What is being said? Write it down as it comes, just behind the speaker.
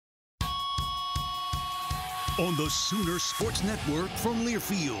on the Sooner Sports Network from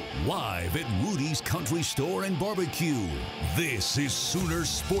Learfield, live at Rudy's Country Store and Barbecue. This is Sooner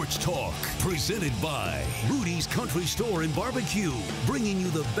Sports Talk, presented by Rudy's Country Store and Barbecue, bringing you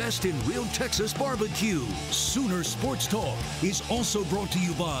the best in real Texas barbecue. Sooner Sports Talk is also brought to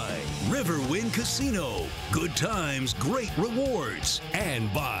you by Riverwind Casino, good times, great rewards,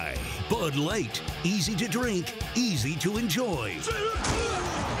 and by Bud Light, easy to drink, easy to enjoy.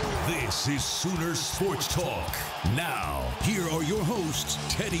 This is Sooner Sports Talk. Now, here are your hosts,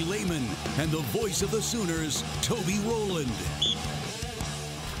 Teddy Lehman, and the voice of the Sooners, Toby Rowland.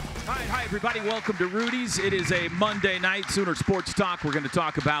 Hi, everybody. Welcome to Rudy's. It is a Monday night Sooner Sports Talk. We're going to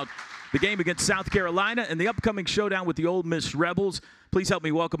talk about the game against South Carolina and the upcoming showdown with the Ole Miss Rebels. Please help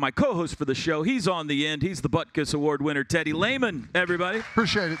me welcome my co-host for the show. He's on the end. He's the Butkus Award winner, Teddy Lehman, everybody.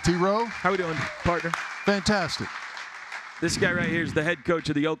 Appreciate it, T-Row. How we doing, partner? Fantastic. This guy right here is the head coach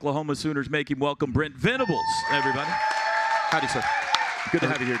of the Oklahoma Sooners. Make him welcome Brent Venables, everybody. Howdy, sir. Good to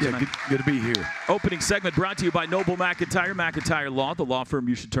have you here tonight. Yeah, good to be here. Opening segment brought to you by Noble McIntyre Law, the law firm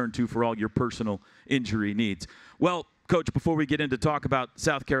you should turn to for all your personal injury needs. Well, Coach, before we get into talk about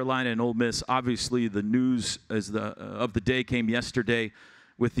South Carolina and Ole Miss, obviously the news of the day came yesterday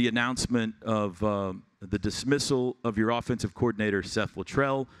with the announcement of the dismissal of your offensive coordinator, Seth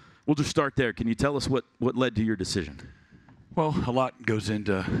Littrell. We'll just start there. Can you tell us what led to your decision? Well, a lot goes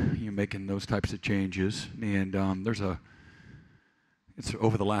into making those types of changes, and it's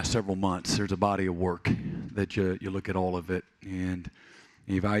over the last several months. There's a body of work that you look at all of it and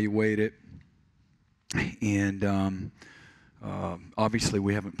evaluate it, and obviously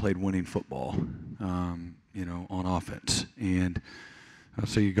we haven't played winning football, on offense, and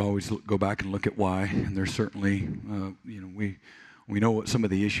so you always go back and look at why. And there's certainly, we know what some of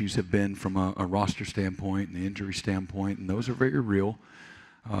the issues have been from a roster standpoint and the injury standpoint, and those are very real,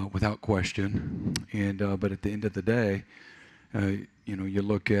 without question. And but at the end of the day, you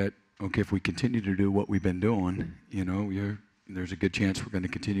look at, okay, if we continue to do what we've been doing, there's a good chance we're going to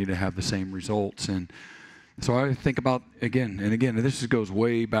continue to have the same results. And so I think about again, and this goes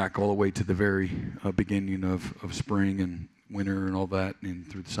way back all the way to the very beginning of spring and winter and all that, and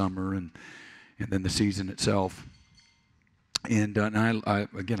through the summer and then the season itself. And I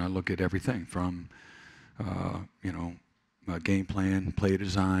look at everything from, game plan, play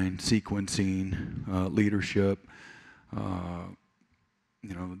design, sequencing, leadership,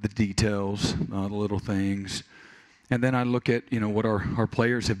 the details, the little things. And then I look at, what our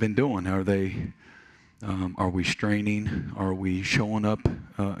players have been doing. Are we straining? Are we showing up,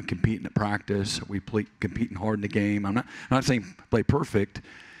 competing at practice? Are we competing hard in the game? I'm not saying play perfect,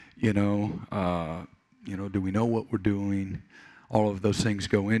 do we know what we're doing? All of those things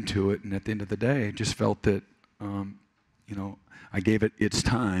go into it, and at the end of the day, I just felt that, I gave it its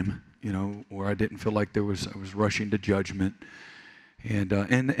time, where I didn't feel like I was rushing to judgment, and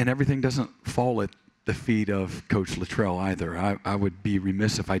everything doesn't fall at the feet of Coach Littrell either. I would be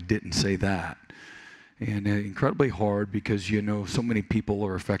remiss if I didn't say that, and incredibly hard because so many people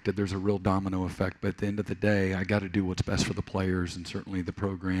are affected. There's a real domino effect, but at the end of the day, I got to do what's best for the players and certainly the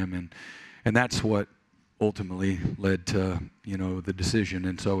program, and that's what ultimately led to the decision.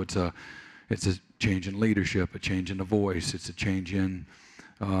 And so it's a change in leadership, a change in the voice, it's a change in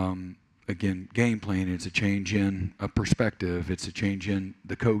game planning, it's a change in a perspective, it's a change in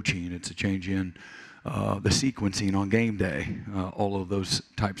the coaching, it's a change in the sequencing on game day, all of those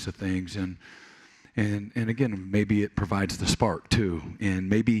types of things. And again, maybe it provides the spark too, and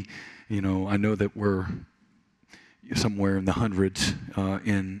maybe I know that we're somewhere in the hundreds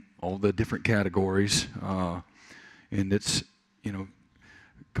in all the different categories, and it's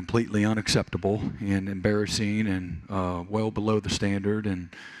completely unacceptable and embarrassing and well below the standard, and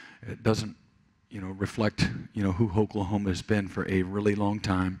it doesn't reflect who Oklahoma has been for a really long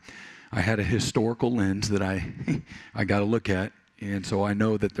time. I had a historical lens that I got to look at, and so I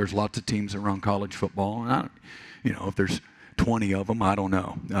know that there's lots of teams around college football, and if there's 20 of them, I don't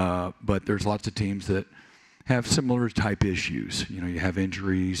know, but there's lots of teams that have similar type issues. You have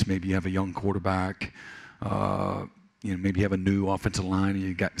injuries, maybe you have a young quarterback, maybe you have a new offensive line and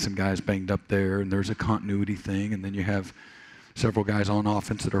you got some guys banged up there, and there's a continuity thing, and then you have several guys on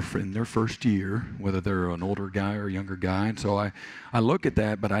offense that are in their first year, whether they're an older guy or a younger guy. And so I look at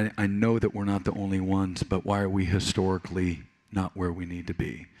that, but I know that we're not the only ones, but why are we historically not where we need to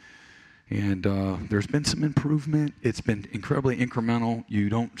be? And there's been some improvement. It's been incredibly incremental. You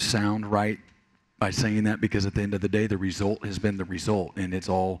don't sound right by saying that, because at the end of the day, the result has been the result, and it's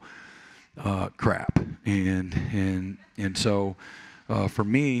all crap. And so for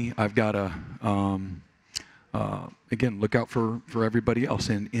me, I've got to again, look out for everybody else.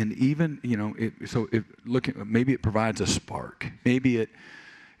 And even, maybe it provides a spark. Maybe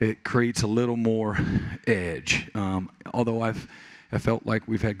it creates a little more edge. Although I felt like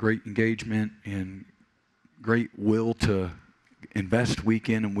we've had great engagement and great will to invest week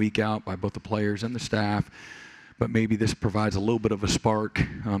in and week out by both the players and the staff. But maybe this provides a little bit of a spark.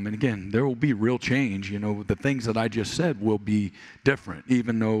 And again, there will be real change. The things that I just said will be different,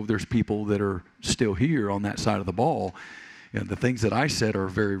 even though there's people that are still here on that side of the ball. The things that I said are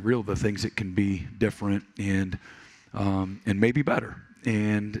very real, the things that can be different and maybe better.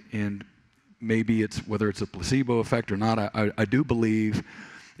 And maybe it's, whether it's a placebo effect or not, I do believe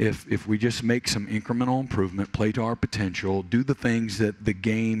if we just make some incremental improvement, play to our potential, do the things that the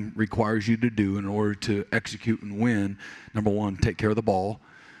game requires you to do in order to execute and win. Number one, take care of the ball.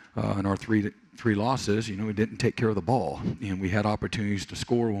 In our three losses, we didn't take care of the ball, and we had opportunities to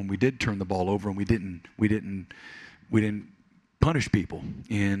score when we did turn the ball over, and we didn't punish people.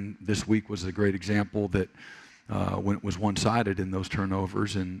 And this week was a great example that when it was one-sided in those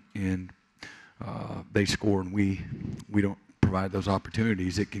turnovers, and they score and we don't provide those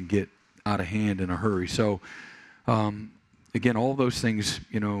opportunities, it can get out of hand in a hurry. So again, all those things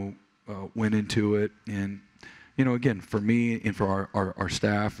went into it. And again, for me and for our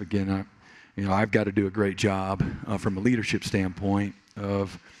staff, again, I've got to do a great job from a leadership standpoint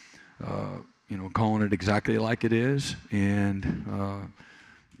of calling it exactly like it is, and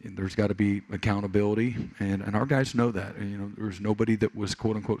there's got to be accountability, and our guys know that. There was nobody that was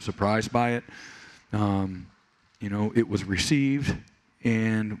quote unquote surprised by it. It was received,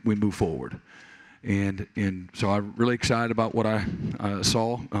 and we move forward. And so I'm really excited about what I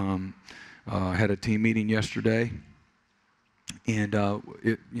saw. I had a team meeting yesterday, and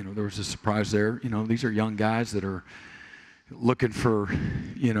there was a surprise there. These are young guys that are looking for,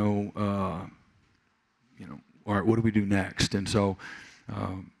 all right, what do we do next? And so,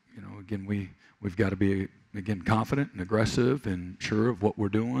 again, we've got to be confident and aggressive and sure of what we're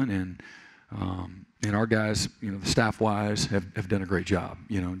doing, and our guys, the staff-wise, have done a great job.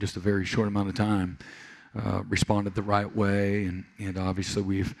 In just a very short amount of time, responded the right way, and obviously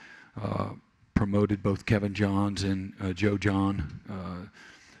we've promoted both Kevin Johns and Joe John.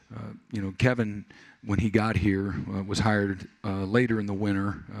 Kevin, when he got here, was hired later in the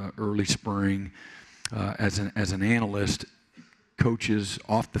winter, early spring, as an analyst. Coaches,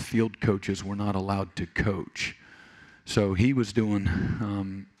 off the field coaches, were not allowed to coach, so he was doing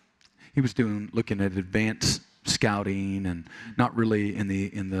looking at advanced scouting and not really in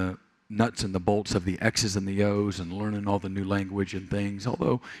the nuts and the bolts of the X's and the O's and learning all the new language and things.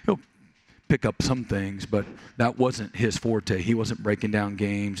 Although he'll pick up some things, but that wasn't his forte. He wasn't breaking down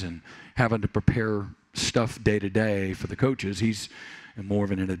games and having to prepare stuff day to day for the coaches. He's more of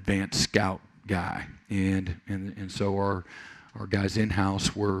an advanced scout guy, and so our guys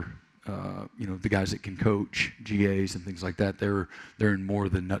in-house were, the guys that can coach, GAs and things like that. They're in more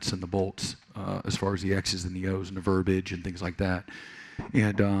of the nuts and the bolts as far as the X's and the O's and the verbiage and things like that.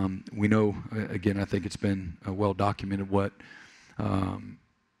 And we know, again, I think it's been well documented what,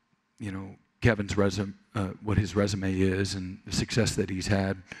 Kevin's what his resume is, and the success that he's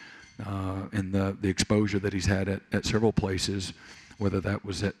had, and the exposure that he's had at several places, whether that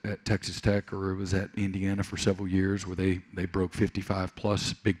was at Texas Tech or it was at Indiana for several years, where they broke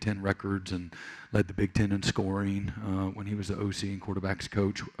 55-plus Big Ten records and led the Big Ten in scoring when he was the OC and quarterbacks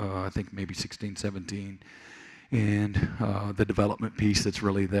coach, I think maybe 16, 17. And the development piece that's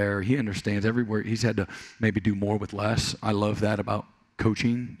really there. He understands everywhere. He's had to maybe do more with less. I love that about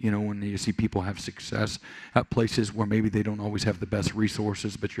coaching, when you see people have success at places where maybe they don't always have the best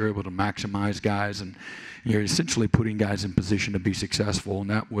resources, but you're able to maximize guys, and you're essentially putting guys in position to be successful. And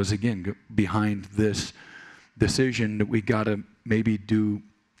that was, again, behind this decision that we got to maybe do,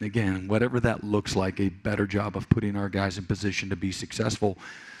 again, whatever that looks like, a better job of putting our guys in position to be successful.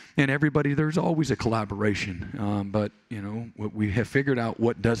 And everybody, there's always a collaboration, but, we have figured out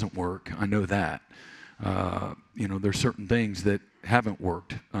what doesn't work. I know that. There's certain things that haven't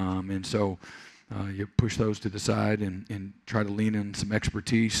worked, and so you push those to the side and try to lean in some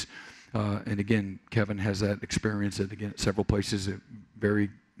expertise. And again, Kevin has that experience at several places, a very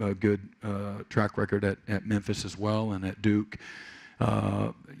good track record at Memphis as well, and at Duke.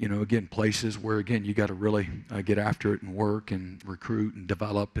 Again, places where, again, you got to really get after it and work and recruit and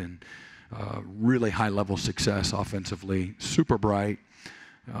develop, and really high-level success offensively, super bright.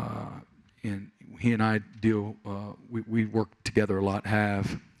 And he and I deal, we work together a lot,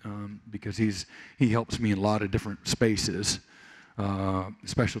 because he helps me in a lot of different spaces,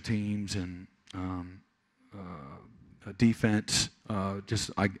 special teams and defense. I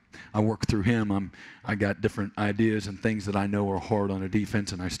work through him. I got different ideas and things that I know are hard on a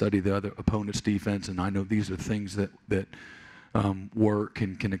defense, and I study the other opponent's defense, and I know these are things that work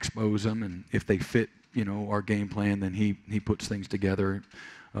and can expose them. And if they fit, our game plan, then he puts things together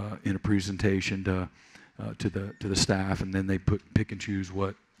in a presentation to the staff, and then they pick and choose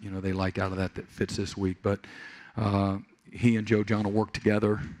what they like out of that fits this week. But he and Joe John will work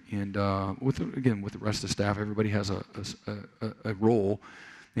together, and with the rest of the staff, everybody has a role,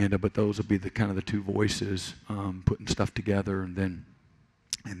 but those will be the kind of the two voices putting stuff together, and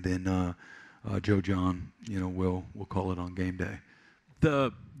then Joe John, will call it on game day.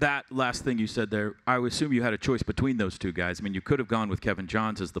 That last thing you said there, I would assume you had a choice between those two guys. I mean, you could have gone with Kevin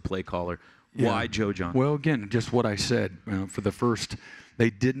Johns as the play caller. Yeah. Why Joe John? Well, again, just what I said. For the first, they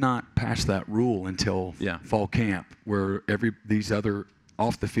did not pass that rule until fall camp, where these other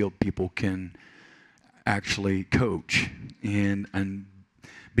off the field people can actually coach, and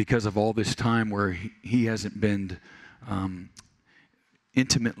because of all this time where he hasn't been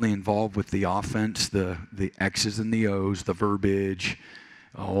intimately involved with the offense, the X's and the O's, the verbiage,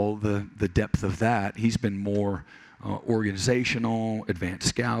 all the depth of that. He's been more organizational, advanced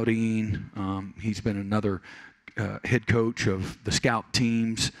scouting. He's been another head coach of the scout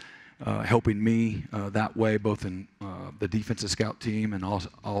teams, helping me that way, both in the defensive scout team and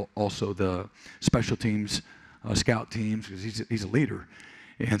also the special teams scout teams, because he's a leader.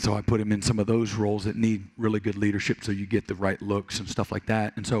 And so I put him in some of those roles that need really good leadership, so you get the right looks and stuff like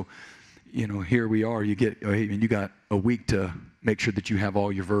that. And so, here we are. You got a week to make sure that you have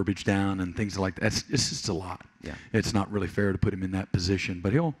all your verbiage down and things like that. It's just a lot. Yeah. It's not really fair to put him in that position,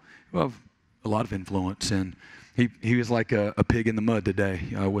 but he'll have a lot of influence. And he was like a pig in the mud today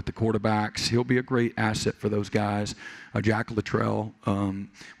with the quarterbacks. He'll be a great asset for those guys. Jack Luttrell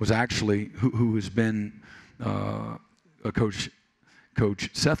was actually who has been a Coach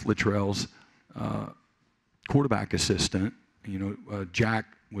Seth Luttrell's quarterback assistant. Jack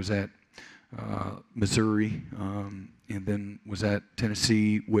was at Missouri, and then was at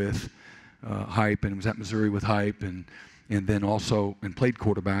Tennessee with Hype, and was at Missouri with Hype, and then also played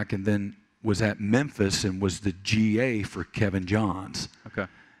quarterback, and then was at Memphis and was the GA for Kevin Johns. Okay.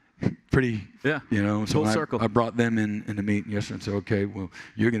 Pretty, so full circle. I brought them in the meeting yesterday and said, okay, well,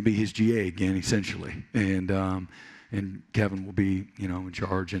 you're going to be his GA again, essentially, and Kevin will be, in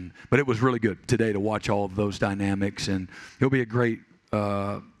charge. But it was really good today to watch all of those dynamics, and he'll be a great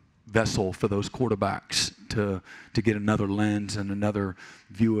vessel for those quarterbacks to get another lens and another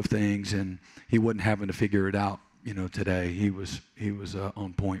view of things. And he wasn't having to figure it out, today. He was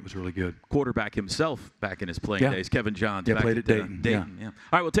on point. It was really good. Quarterback himself back in his playing days. Kevin Johns. Yeah, back played at Dayton. Yeah. All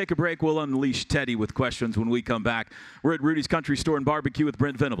right, we'll take a break. We'll unleash Teddy with questions when we come back. We're at Rudy's Country Store and Barbecue with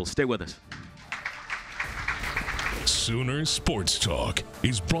Brent Venables. Stay with us. Sooner Sports Talk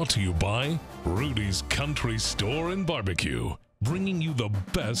is brought to you by Rudy's Country Store and Barbecue, bringing you the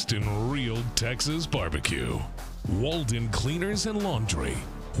best in real Texas barbecue. Walden Cleaners and Laundry,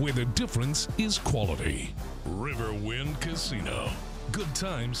 where the difference is quality. Riverwind Casino, good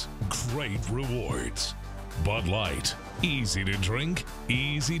times, great rewards. Bud Light, easy to drink,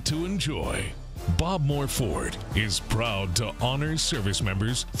 easy to enjoy. Bob Moore Ford is proud to honor service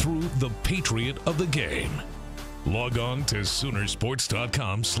members through the Patriot of the Game. Log on to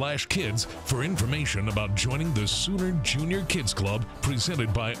Soonersports.com/kids for information about joining the Sooner Junior Kids Club,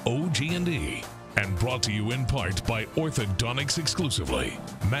 presented by OG&E and brought to you in part by Orthodontics exclusively,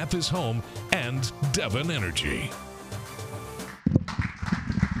 Mathis Home, and Devon Energy.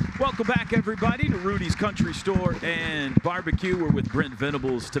 Welcome back, everybody, to Rudy's Country Store and Barbecue. We're with Brent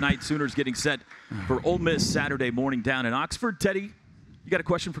Venables tonight. Sooners getting set for Ole Miss Saturday morning down in Oxford. Teddy, you got a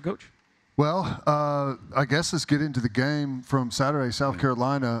question for Coach? Well, I guess let's get into the game from Saturday. South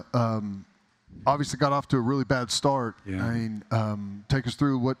Carolina obviously got off to a really bad start. Yeah. I mean, take us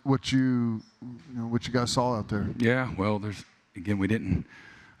through what you guys saw out there. Yeah, well, we didn't.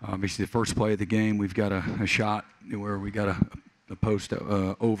 Obviously, the first play of the game, we've got a shot where we got a post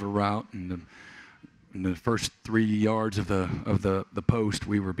over route, and in the first 3 yards of the post,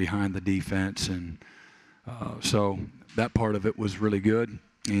 we were behind the defense, and so that part of it was really good.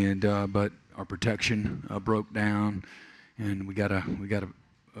 And but our protection broke down, and we got a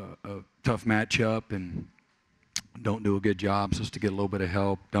tough matchup, and don't do a good job. Supposed to get a little bit of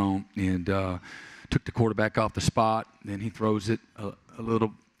help, don't, and took the quarterback off the spot. Then he throws it a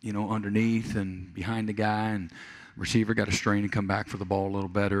little, underneath and behind the guy, and receiver got a strain and come back for the ball a little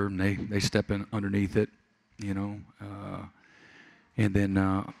better, and they step in underneath it, and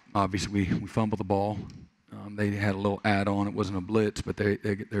then obviously we fumbled the ball. They had a little add-on. It wasn't a blitz, but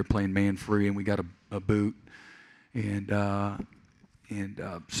they're playing man-free, and we got a boot. and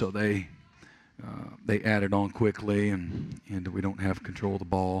so they added on quickly, and we don't have control of the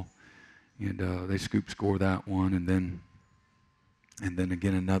ball, and they score that one, and then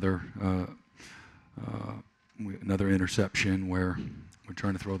again another interception where we're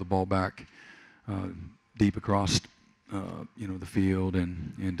trying to throw the ball back deep across the field,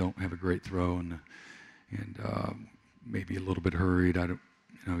 and don't have a great throw, and maybe a little bit hurried. I don't,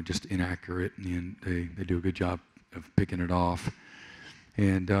 just inaccurate, and they do a good job of picking it off.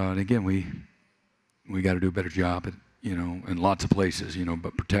 And again, we got to do a better job at, in lots of places,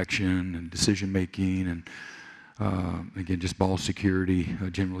 but protection and decision making, and again, just ball security,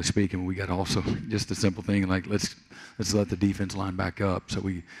 generally speaking. We got also just a simple thing like let's let the defense line back up. So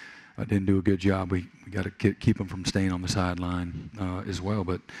we didn't do a good job. We got to keep them from staying on the sideline as well.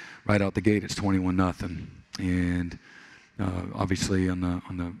 But right out the gate, it's 21-0, and obviously on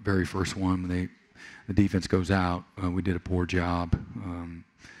the very first one, the defense goes out. We did a poor job,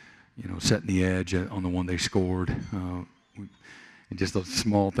 setting the edge on the one they scored. And just a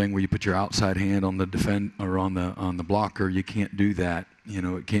small thing where you put your outside hand on the defend or on the blocker, you can't do that.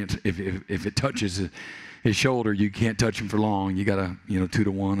 It can't if it touches his shoulder, you can't touch him for long. You got to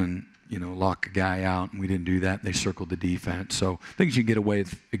 2-to-1 and lock a guy out, and we didn't do that. They circled the defense. So things you can get away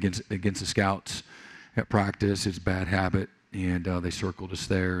with against the scouts at practice. It's a bad habit, and they circled us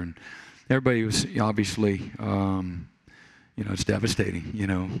there, and everybody was obviously, it's devastating.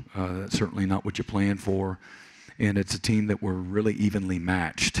 That's certainly not what you planned for, and it's a team that were really evenly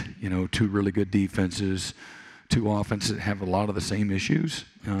matched. Two really good defenses, two offenses that have a lot of the same issues.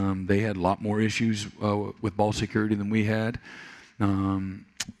 They had a lot more issues with ball security than we had,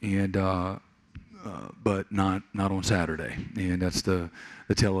 but not on Saturday, and that's the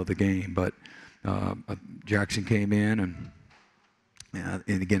tale of the game. But Jackson came in, and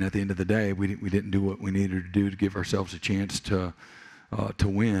again, at the end of the day, we didn't do what we needed to do to give ourselves a chance to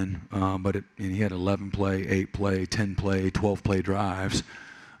win. But he had 11-play, 8-play, 10-play, 12-play drives,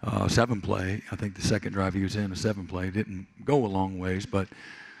 7-play. I think the second drive he was in, a 7-play, didn't go a long ways, but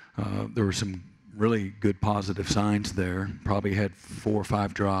there were some really good positive signs there. Probably had 4 or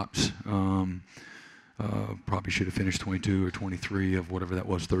 5 drops. Probably should have finished 22 or 23 of whatever that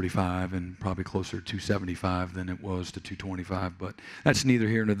was, 35, and probably closer to 275 than it was to 225. But that's neither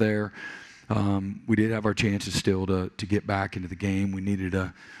here nor there. We did have our chances still to get back into the game. We needed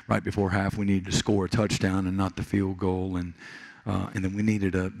right before half, we needed to score a touchdown and not the field goal, and then we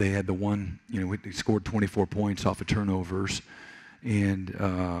needed they had the one, they scored 24 points off of turnovers, and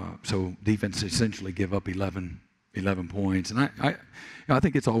so defense essentially give up 11 points. And I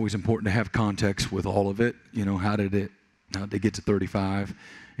think it's always important to have context with all of it. How did they get to 35?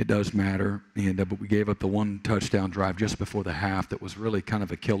 It does matter. And but we gave up the one touchdown drive just before the half that was really kind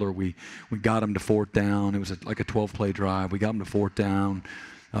of a killer. We got them to 4th down. It was like a 12-play drive. We got them to 4th down.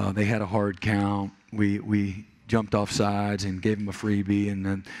 They had a hard count. We jumped off sides and gave them a freebie, and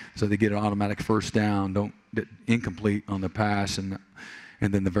then so they get an automatic 1st down. Incomplete on the pass, and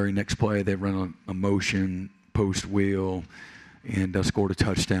then the very next play they run a motion post wheel and scored a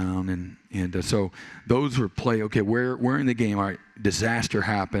touchdown, and so those were play. Okay, we're in the game. All right, disaster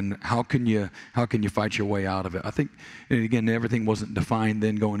happened. How can you fight your way out of it? I think, and again, everything wasn't defined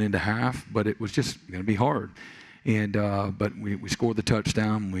then going into half, but it was just going to be hard. And but we scored the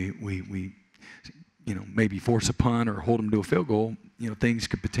touchdown. We maybe force a punt or hold them to a field goal. Things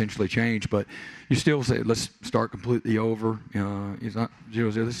could potentially change, but you still say, let's start completely over. It's not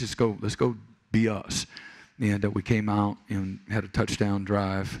 0-0. Let's go be us. And we came out and had a touchdown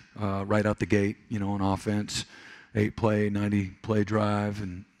drive right out the gate, on offense, 8-play, 90-play drive,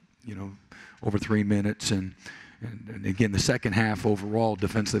 and over 3 minutes. And again, the second half overall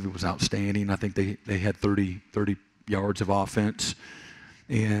defensively was outstanding. I think they had 30 yards of offense.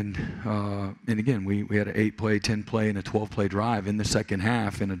 And again, we had an 8-play, 10-play, and a 12-play drive in the second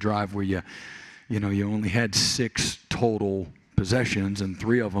half, in a drive where you only had 6 total possessions, and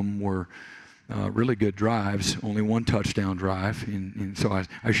 3 of them were really good drives, only 1 touchdown drive. And so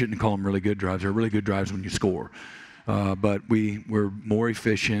I shouldn't call them really good drives. They're really good drives when you score. But we were more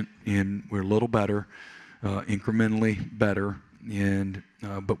efficient, and we're a little better, incrementally better. And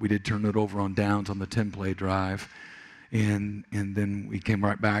but we did turn it over on downs on the 10-play drive. And then we came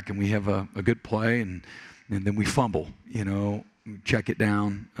right back, and we have a good play, and then we fumble. We check it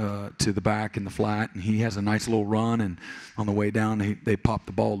down to the back in the flat, and he has a nice little run, and on the way down they pop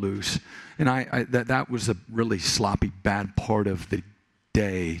the ball loose. And that was a really sloppy, bad part of the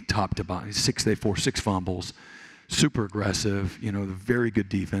day, top to bottom. They forced 6 fumbles, super aggressive. Very good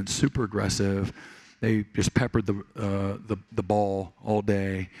defense, super aggressive. They just peppered the ball all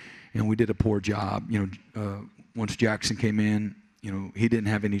day, and we did a poor job. once Jackson came in, he didn't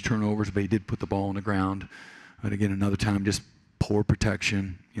have any turnovers, but he did put the ball on the ground. And again, another time, just poor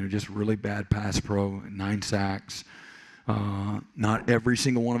protection, just really bad pass pro, 9 sacks. Not every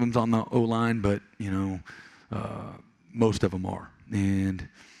single one of them's on the O-line, but, most of them are. And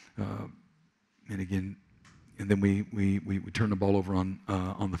again, and then we turn the ball over on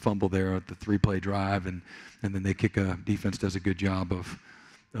the fumble there at the 3-play drive, and then they kick defense does a good job of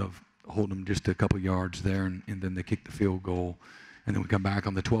holding them just a couple yards there, and then they kick the field goal. And then we come back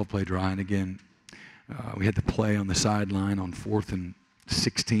on the 12-play drive, and again, we had the play on the sideline on 4th and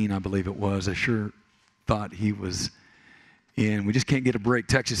 16, I believe it was. I sure thought he was in. We just can't get a break.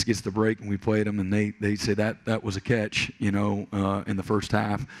 Texas gets the break, and we played them, and they say that was a catch, in the first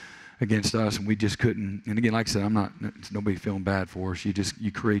half against us, and we just couldn't. And again, like I said, it's nobody feeling bad for us.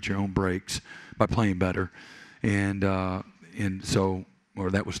 You create your own breaks by playing better, and so, or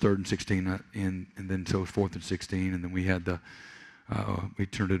that was 3rd and 16, and then so it was 4th and 16, and then we had we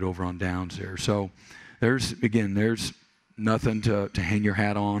turned it over on downs there. So there's nothing to hang your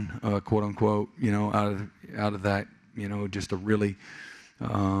hat on, quote unquote, out of that, just a really,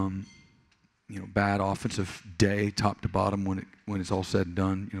 bad offensive day, top to bottom, when it's all said and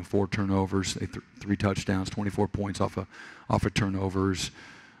done. 4 turnovers, 3 touchdowns, 24 points off of turnovers,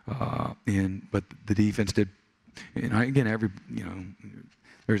 but the defense did. And again,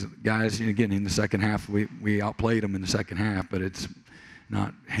 there's guys, again, in the second half, we outplayed them in the second half, but it's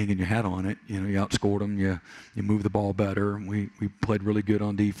not hanging your hat on it. You outscored them, you moved the ball better. We played really good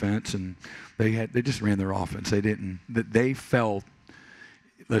on defense, and they just ran their offense. They felt,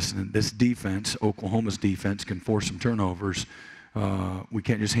 listen, this defense, Oklahoma's defense, can force some turnovers. We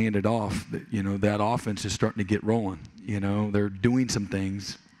can't just hand it off. That offense is starting to get rolling. They're doing some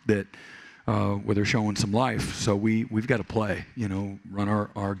things that where they're showing some life. So we've got to play, run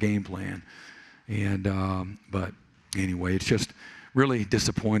our game plan. And but anyway, it's just really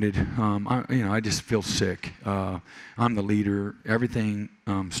disappointed. I just feel sick. I'm the leader. Everything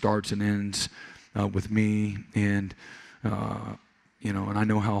starts and ends with me. And and I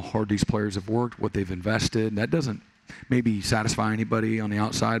know how hard these players have worked, what they've invested. That doesn't maybe satisfy anybody on the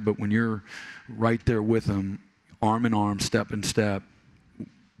outside, but when you're right there with them, arm in arm, step in step,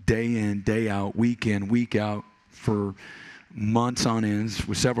 day in, day out, week in, week out, for months on ends,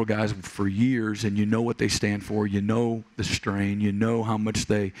 with several guys for years, and you know what they stand for, you know the strain, you know how much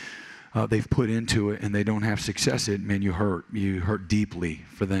they've put into it, and they don't have success, you hurt deeply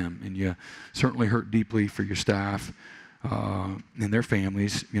for them, and you certainly hurt deeply for your staff and their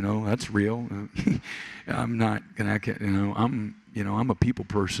families. That's real. I'm not gonna, I'm a people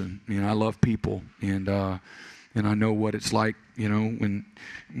person. I love people, and I know what it's like, when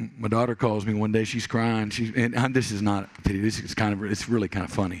my daughter calls me one day, she's crying. This is not a pity. This is it's really kind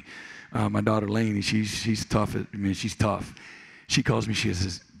of funny. My daughter Lainey, she's tough. She's tough. She calls me. She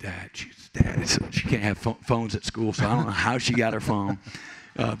says, "Dad, she can't have phones at school, so I don't know how she got her phone."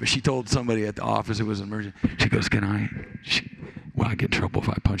 But she told somebody at the office it was an emergency. She goes, "Will I get in trouble if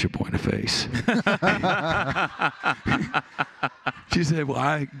I punch a boy in the face?" She said, "Well,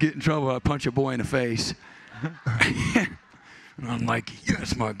 I get in trouble if I punch a boy in the face." And I'm like,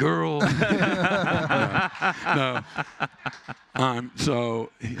 "Yes, my girl." No.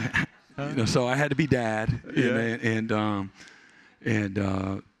 So I had to be dad, and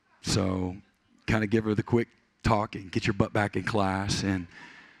so kind of give her the quick talk and get your butt back in class, and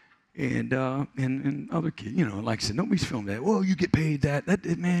other kids, like I said, nobody's filming that. Well, you get paid that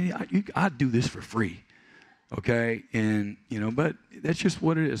man. I'd do this for free. Okay, and but that's just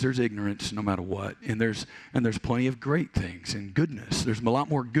what it is. There's ignorance no matter what, and there's plenty of great things and goodness. There's a lot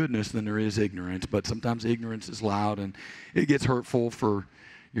more goodness than there is ignorance, but sometimes ignorance is loud and it gets hurtful for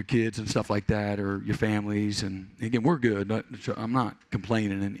your kids and stuff like that, or your families. And again, we're good. I'm not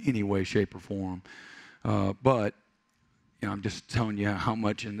complaining in any way, shape, or form, but I'm just telling you how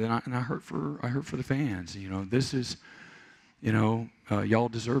much. And then I hurt for the fans. This is. Y'all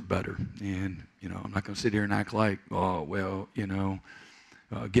deserve better, and I'm not going to sit here and act like, oh well,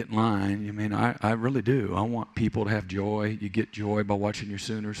 get in line. I really do. I want people to have joy. You get joy by watching your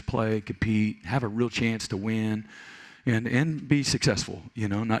Sooners play, compete, have a real chance to win, and be successful.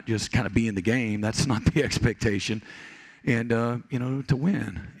 Not just kind of be in the game. That's not the expectation, and to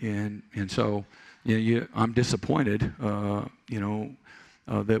win. And so I'm disappointed.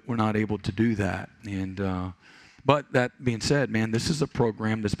 That we're not able to do that, and. But that being said, man, this is a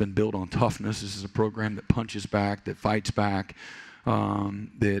program that's been built on toughness. This is a program that punches back, that fights back,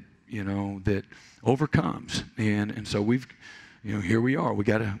 that overcomes. And so we've, here we are. We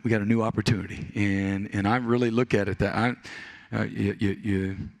got a new opportunity. And I really look at it that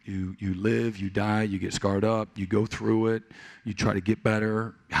You live, you die, you get scarred up, you go through it, you try to get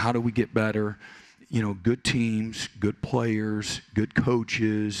better. How do we get better? You know, good teams, good players, good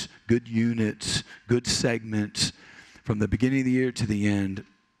coaches, good units, good segments. From the beginning of the year to the end,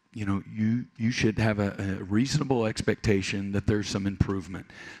 you know, you should have a reasonable expectation that there's some improvement.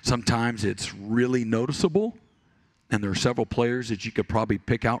 Sometimes it's really noticeable, and there are several players that you could probably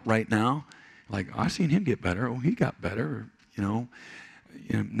pick out right now. Like, I've seen him get better. Oh, he got better. You know,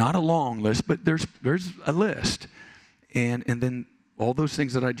 not a long list, but there's a list. And then all those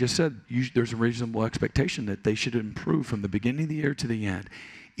things that I just said, there's a reasonable expectation that they should improve from the beginning of the year to the end,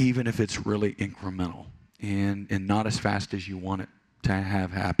 even if it's really incremental and not as fast as you want it to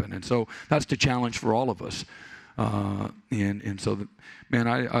have happen. And so that's the challenge for all of us. And so, man,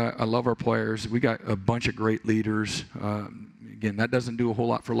 I love our players. We got a bunch of great leaders. Again, that doesn't do a whole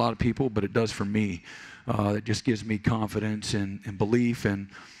lot for a lot of people, but it does for me. It just gives me confidence and belief and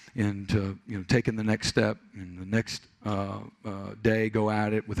you know, taking the next step and the next day, go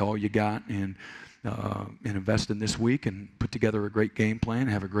at it with all you got and invest in this week and put together a great game plan,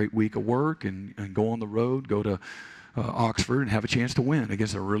 have a great week of work and go on the road, go to Oxford and have a chance to win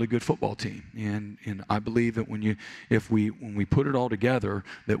against a really good football team. And I believe that when we put it all together,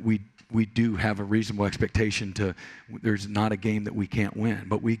 that we do have a reasonable expectation there's not a game that we can't win,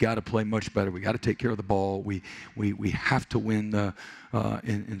 but we got to play much better. We got to take care of the ball. We have to win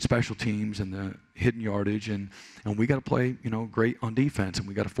in special teams and the hidden yardage, and we got to play, you know, great on defense, and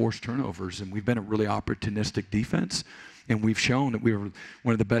we got to force turnovers. And we've been a really opportunistic defense. And we've shown that we were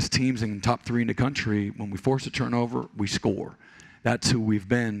one of the best teams in the top 3 in the country. When we force a turnover, we score. That's who we've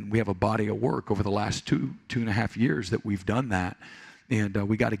been. We have a body of work over the last two and a half years that we've done that. And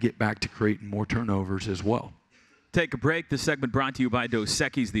we got to get back to creating more turnovers as well. Take a break. This segment brought to you by Dos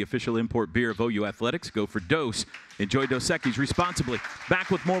Equis, the official import beer of OU Athletics. Go for Dos. Enjoy Dos Equis responsibly.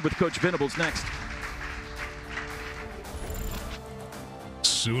 Back with more with Coach Venables next.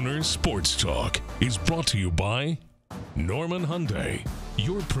 Sooner Sports Talk is brought to you by Norman Hyundai,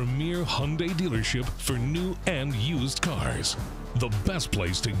 your premier Hyundai dealership for new and used cars. The best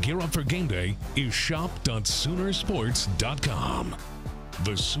place to gear up for game day is shop.soonersports.com.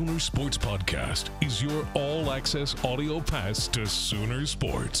 The Sooner Sports Podcast is your all-access audio pass to Sooner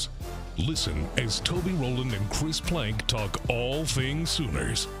Sports. Listen as Toby Rowland and Chris Plank talk all things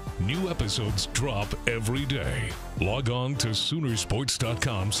Sooners. New episodes drop every day. Log on to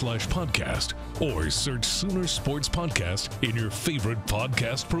Soonersports.com/podcast or search Sooner Sports Podcast in your favorite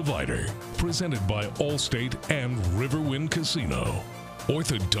podcast provider. Presented by Allstate and Riverwind Casino.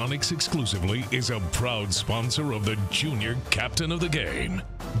 Orthodontics Exclusively is a proud sponsor of the Junior Captain of the Game.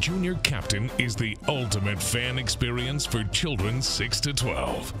 Junior Captain is the ultimate fan experience for children 6 to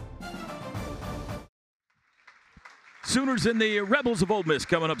 12. Sooners and the Rebels of Ole Miss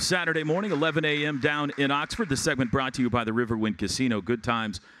coming up Saturday morning, 11 a.m. down in Oxford. This segment brought to you by the Riverwind Casino. Good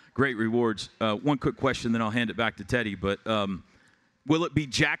times, great rewards. One quick question, then I'll hand it back to Teddy. But will it be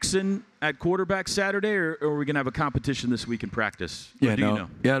Jackson at quarterback Saturday, or are we going to have a competition this week in practice? Yeah, you know?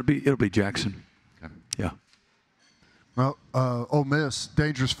 Yeah, it'll be Jackson. Okay. Yeah. Well, Ole Miss,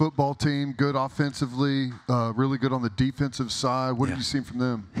 dangerous football team, good offensively, really good on the defensive side. What have you seen from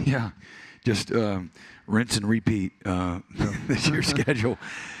them? Yeah, just rinse and repeat this year's schedule.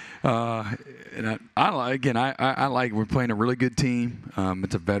 And I like we're playing a really good team.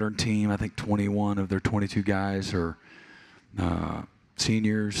 It's a veteran team. I think 21 of their 22 guys are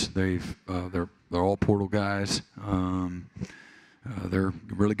seniors. They're all portal guys. They're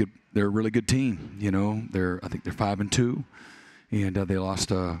really good. They're a really good team. You know, I think they're 5-2, and they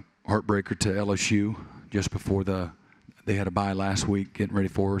lost a heartbreaker to LSU just before they had a bye last week, getting ready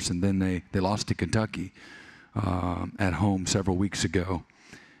for us, and then they lost to Kentucky at home several weeks ago.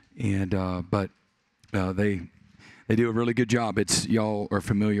 And but they do a really good job. Y'all are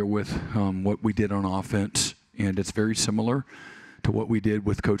familiar with what we did on offense, and it's very similar to what we did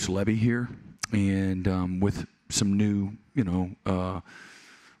with Coach Levy here, and with some new,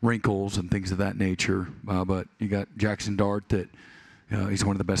 wrinkles and things of that nature. But you got Jackson Dart that. He's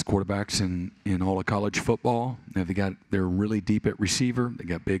one of the best quarterbacks in all of college football. They're really deep at receiver. They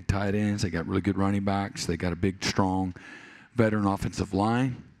got big tight ends. They got really good running backs. They got a big, strong veteran offensive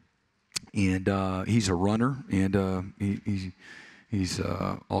line. And he's a runner, and he's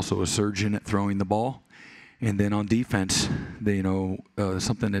also a surgeon at throwing the ball. And then on defense,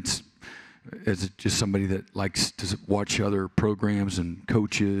 something that's as just somebody that likes to watch other programs and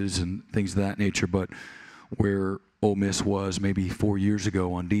coaches and things of that nature, but where Ole Miss was maybe 4 years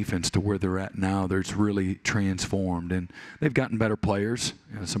ago on defense to where they're at now. It's really transformed, and they've gotten better players.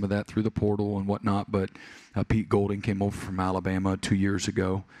 Some of that through the portal and whatnot. But Pete Golding came over from Alabama 2 years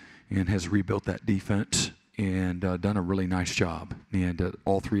ago and has rebuilt that defense and done a really nice job. And at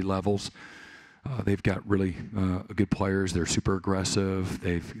all three levels, they've got really good players. They're super aggressive.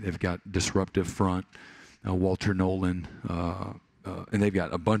 They've got disruptive front. Walter Nolan. And they've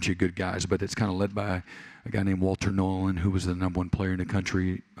got a bunch of good guys, but it's kind of led by a guy named Walter Nolan, who was the #1 player in the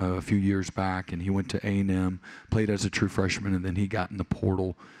country a few years back, and he went to A&M, played as a true freshman, and then he got in the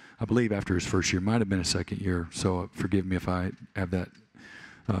portal, I believe, after his first year. Might have been his second year, so forgive me if I have that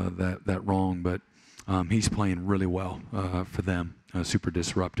wrong, but he's playing really well for them, super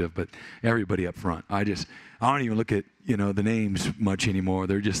disruptive. But everybody up front, I don't even look at the names much anymore.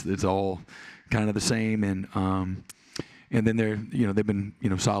 It's all kind of the same, and then they've been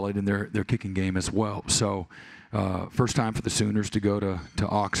solid in their kicking game as well. So first time for the Sooners to go to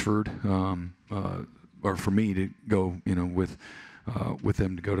Oxford, or for me to go with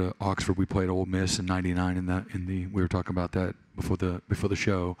them to go to Oxford. We played Ole Miss in '99 we were talking about that before the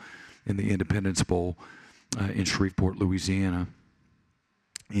show, in the Independence Bowl in Shreveport, Louisiana.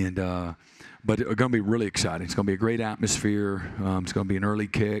 And but it's going to be really exciting. It's going to be a great atmosphere. It's going to be an early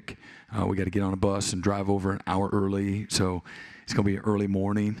kick. We got to get on a bus and drive over an hour early. So it's going to be an early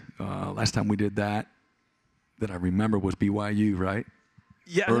morning. Last time we did that I remember was BYU, right?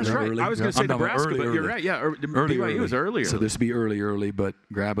 Yeah, that's right. I was going to say Nebraska, but you're right. Yeah, BYU was earlier. So this will be early, but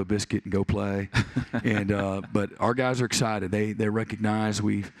grab a biscuit and go play. And but our guys are excited. They recognize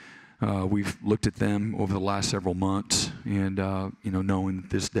we've looked at them over the last several months, and knowing that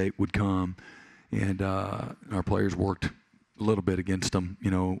this date would come, and our players worked a little bit against them,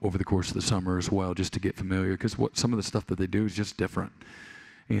 over the course of the summer as well, just to get familiar, because some of the stuff that they do is just different,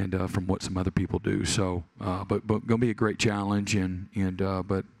 and from what some other people do. So, but going to be a great challenge,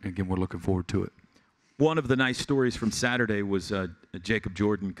 but again, we're looking forward to it. One of the nice stories from Saturday was Jacob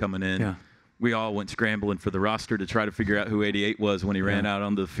Jordan coming in. Yeah. We all went scrambling for the roster to try to figure out who 88 was when he ran out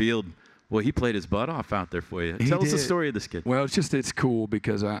on the field. Well, he played his butt off out there for you. Tell us the story of this kid. Well, it's cool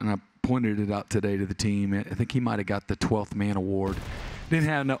because I pointed it out today to the team. I think he might have got the 12th man award. Didn't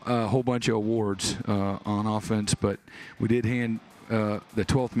have a whole bunch of awards on offense, but we did hand the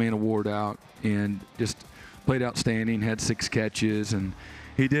 12th man award out, and just played outstanding, had 6 catches, and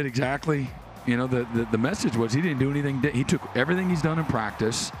he did exactly, the message was he didn't do anything. He took everything he's done in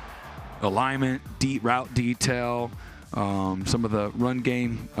practice, alignment, route detail, some of the run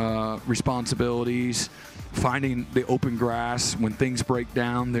game responsibilities, finding the open grass when things break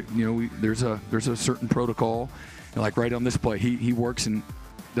down. There's a certain protocol. Like right on this play, he works and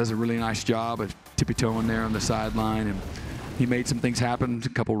does a really nice job of tippy-toeing there on the sideline, and he made some things happen, a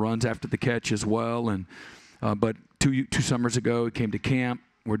couple runs after the catch as well. And but two summers ago, he came to camp.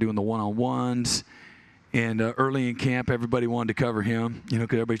 We're doing the one-on-ones. And early in camp, everybody wanted to cover him, because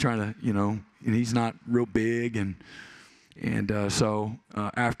everybody's trying to, and he's not real big. And so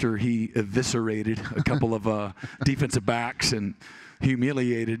after he eviscerated a couple of defensive backs and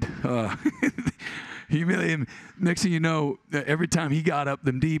humiliated him, next thing you know, every time he got up,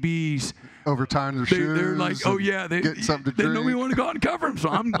 them DBs overtying their shoes. They're like, oh yeah, get something to they drink. know we want to go out and cover him. So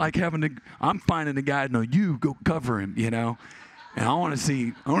I'm like I'm finding a guy. No, you go cover him, And I want to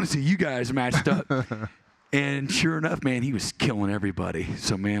see you guys matched up. And sure enough, man, he was killing everybody.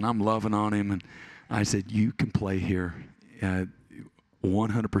 So, man, I'm loving on him. And I said, you can play here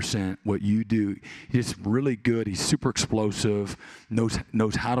 100%. What you do, he's really good. He's super explosive,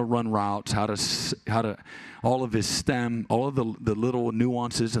 knows how to run routes, how to all of his stem, all of the little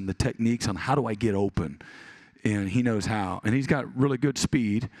nuances and the techniques on how do I get open. And he knows how. And he's got really good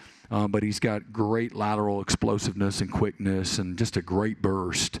speed, but he's got great lateral explosiveness and quickness and just a great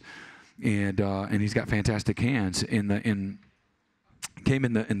burst. And he's got fantastic hands. Came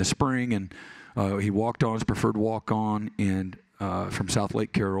in the spring, and he walked on his preferred walk on, and from South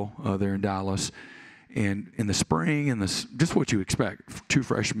Lake Carroll there in Dallas. And in the spring, and just what you expect, 2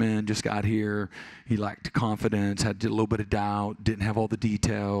 freshmen just got here. He lacked confidence, had a little bit of doubt, didn't have all the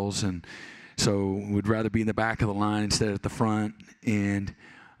details, and so would rather be in the back of the line instead of at the front. And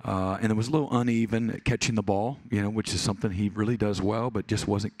it was a little uneven at catching the ball, which is something he really does well, but just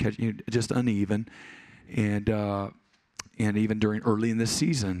wasn't catching, just uneven. And even during early in this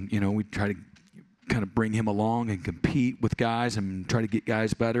season, we try to kind of bring him along and compete with guys and try to get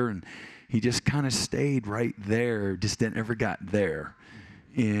guys better. And he just kind of stayed right there, just didn't ever got there.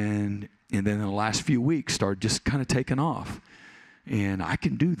 And then in the last few weeks started just kind of taking off. And I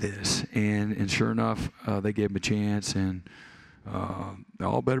can do this. And sure enough, they gave him a chance, and they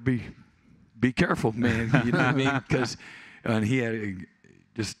all better be be careful, man. You know what I mean? Because he had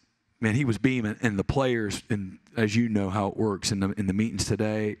man, he was beaming, and the players, and as you know how it works in the meetings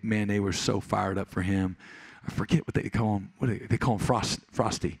today, man, they were so fired up for him. I forget what they call him. They call him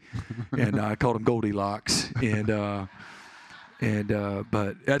Frosty, and I called him Goldilocks. But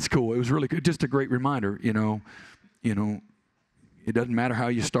that's cool. It was really good. Just a great reminder. You know, it doesn't matter how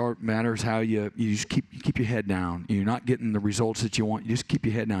you start. It matters how you just keep your head down. You're not getting the results that you want. You just keep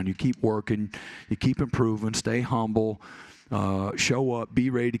your head down. You keep working. You keep improving. Stay humble. Show up. Be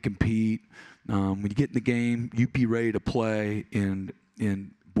ready to compete. When you get in the game, you be ready to play. And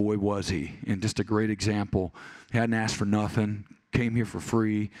boy, was he. And just a great example. Hadn't asked for nothing. Came here for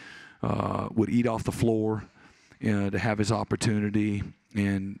free. Would eat off the floor to have his opportunity.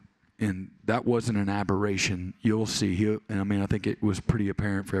 And that wasn't an aberration. You'll see. I think it was pretty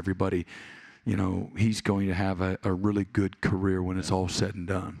apparent for everybody. You know, he's going to have a really good career when it's all said and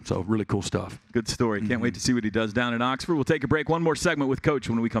done. So really cool stuff. Good story. Can't wait to see what he does down in Oxford. We'll take a break. One more segment with Coach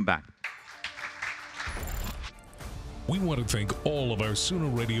when we come back. We want to thank all of our Sooner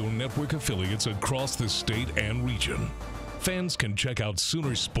Radio Network affiliates across the state and region. Fans can check out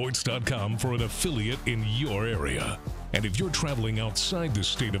Soonersports.com for an affiliate in your area. And if you're traveling outside the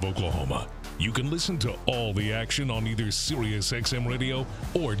state of Oklahoma, you can listen to all the action on either SiriusXM Radio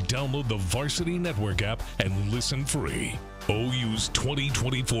or download the Varsity Network app and listen free. OU's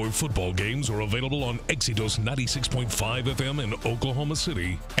 2024 football games are available on Exodus 96.5 FM in Oklahoma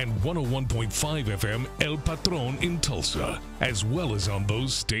City and 101.5 FM El Patron in Tulsa, as well as on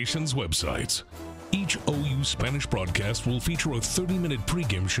those stations' websites. Each OU Spanish broadcast will feature a 30-minute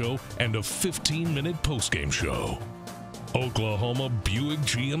pregame show and a 15-minute postgame show. Oklahoma Buick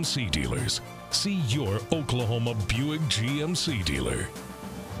GMC dealers. See your Oklahoma Buick GMC dealer.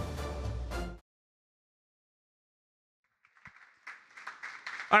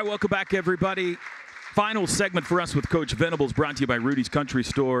 All right, welcome back, everybody. Final segment for us with Coach Venables, brought to you by Rudy's Country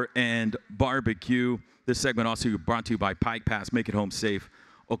Store and Barbecue. This segment also brought to you by Pike Pass. Make it home safe,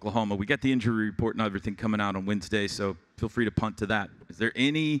 Oklahoma. We got the injury report and everything coming out on Wednesday, so feel free to punt to that. Is there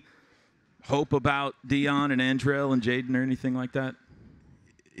any hope about Dion and Andrell and Jaden or anything like that?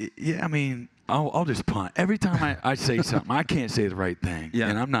 Yeah, I mean, I'll just punt. Every time I say something, I can't say the right thing. Yeah.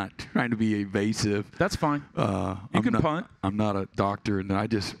 And I'm not trying to be evasive. That's fine. You can punt. I'm not a doctor, and I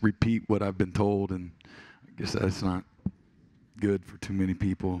just repeat what I've been told, and I guess that's not good for too many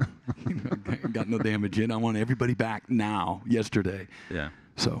people. I got no damn agenda. I want everybody back now, yesterday. Yeah.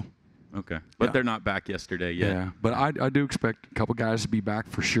 So. Okay. But yeah. They're not back yesterday yet. Yeah, but I do expect a couple guys to be back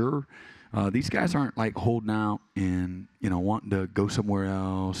for sure. These guys aren't like holding out and, wanting to go somewhere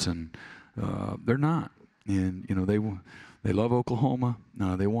else, and they're not. And, they love Oklahoma.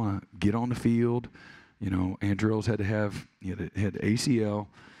 They want to get on the field. Andrell's had to have, had ACL.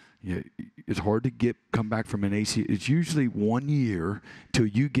 It's hard to come back from an ACL. It's usually 1 year till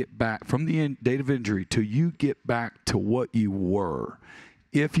you get back from the date of injury till you get back to what you were.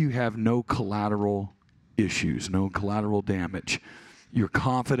 If you have no collateral issues, no collateral damage, your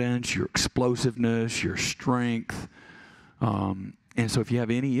confidence, your explosiveness, your strength. And so if you have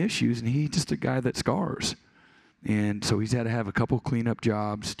any issues, and he's just a guy that scars. And so he's had to have a couple cleanup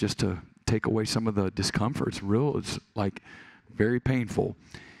jobs just to take away some of the discomfort. It's like very painful.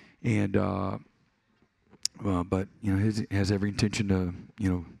 And, but, he has every intention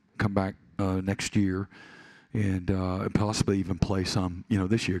to, come back next year and possibly even play some,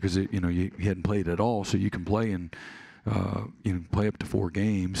 this year, because, you hadn't played at all. So you can play and, play up to 4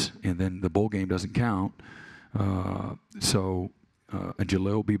 games, and then the bowl game doesn't count. And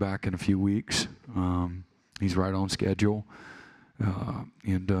Jalil will be back in a few weeks. He's right on schedule.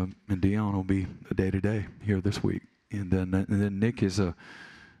 And Dion will be a day-to-day here this week. And then Nick is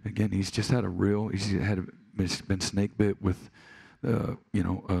again, he's just had he's been snake bit with,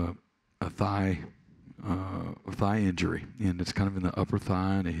 a thigh injury, and it's kind of in the upper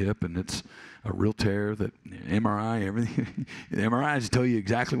thigh and a hip, and it's a real tear that MRI, everything, the MRIs tell you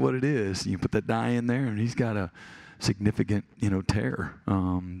exactly what it is. You put that dye in there, and he's got a significant, tear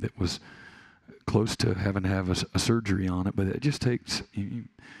that was close to having to have a surgery on it, but it just takes, you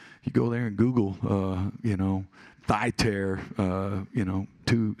go there and Google, thigh tear, to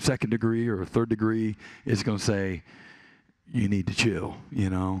 2nd degree or 3rd degree, it's going to say, you need to chill,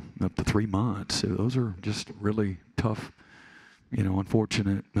 up to 3 months. So those are just really tough,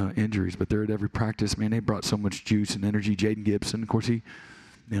 unfortunate injuries. But they're at every practice. Man, they brought so much juice and energy. Jaden Gibson, of course, he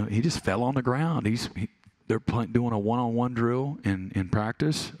just fell on the ground. They're doing a one-on-one drill in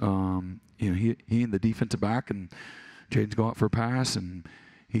practice. He and the defensive back, and Jaden's go out for a pass, and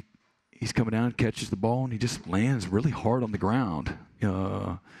he's coming down and catches the ball, and he just lands really hard on the ground.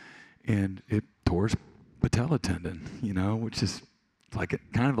 and it tore his patella tendon, you know, which is like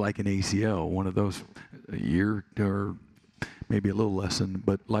kind of like an ACL, one of those, a year or maybe a little less than,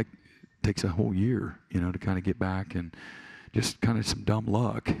 but like takes a whole year, you know, to kind of get back, and just kind of some dumb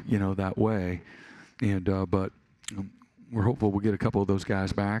luck, you know, that way. And but we're hopeful we'll get a couple of those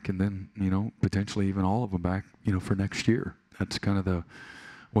guys back, and then, you know, potentially even all of them back, you know, for next year. That's kind of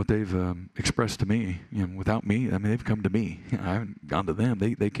what they've expressed to me. You know, without me, I mean, they've come to me. I haven't gone to them.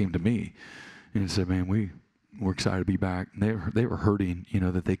 They came to me and said, man, we're excited to be back. And they were hurting, you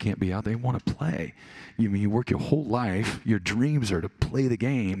know, that they can't be out. They want to play. You work your whole life. Your dreams are to play the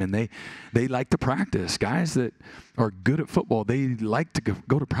game, and they like to practice. Guys that are good at football, they like to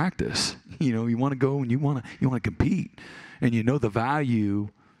go to practice. You know, you want to go and you want to compete, and you know the value,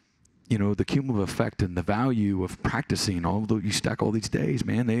 you know, the cumulative effect and the value of practicing. Although you stack all these days,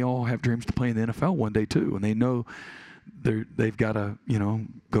 man, they all have dreams to play in the NFL one day too, and they know they've got to, you know,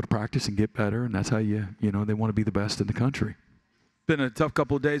 go to practice and get better, and that's how you know, they want to be the best in the country. Been a tough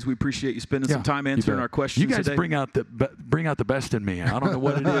couple of days. We appreciate you spending some time answering our questions. You guys today. bring out the best in me. I don't know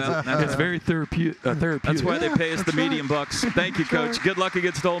what it is. It's very therapeutic. That's why they pay us the medium bucks. Thank you, Coach. Good luck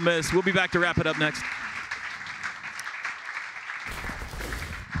against Ole Miss. We'll be back to wrap it up next.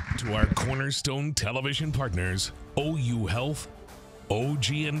 To our Cornerstone television partners, OU Health,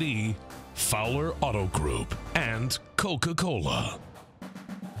 OG&E, Fowler Auto Group, and Coca-Cola.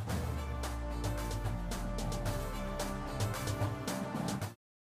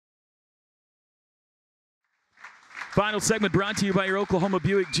 Final segment brought to you by your Oklahoma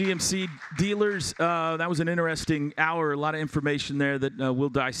Buick GMC dealers. That was an interesting hour. A lot of information there that we'll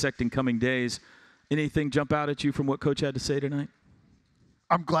dissect in coming days. Anything jump out at you from what Coach had to say tonight?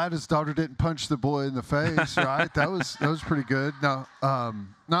 I'm glad his daughter didn't punch the boy in the face. Right? That was pretty good. No,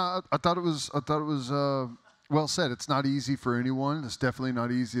 I thought it was well said. It's not easy for anyone. It's definitely not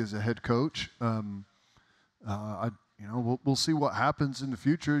easy as a head coach. We'll see what happens in the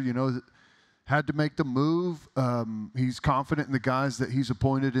future. You know, had to make the move. He's confident in the guys that he's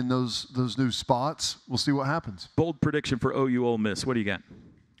appointed in those new spots. We'll see what happens. Bold prediction for OU Ole Miss. What do you got?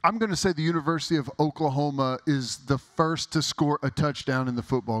 I'm going to say the University of Oklahoma is the first to score a touchdown in the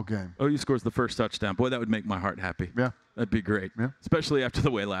football game. OU scores the first touchdown. Boy, that would make my heart happy. Yeah. That'd be great. Yeah. Especially after the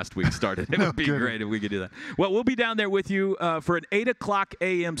way last week started. It would be great if we could do that. Well, we'll be down there with you for an 8 o'clock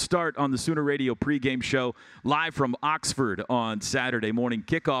a.m. start on the Sooner Radio pregame show live from Oxford on Saturday morning.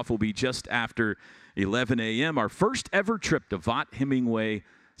 Kickoff will be just after 11 a.m. Our first ever trip to Vaught Hemingway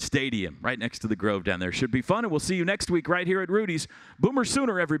Stadium right next to the Grove down there. Should be fun, and we'll see you next week right here at Rudy's. Boomer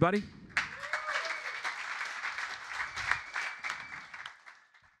Sooner, everybody.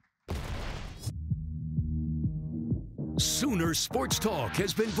 Sooner Sports Talk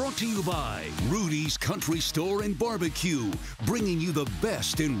has been brought to you by Rudy's Country Store and Barbecue, bringing you the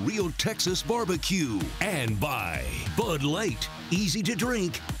best in real Texas barbecue. And by Bud Light, easy to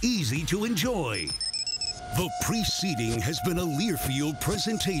drink, easy to enjoy. The preceding has been a Learfield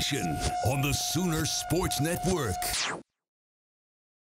presentation on the Sooner Sports Network.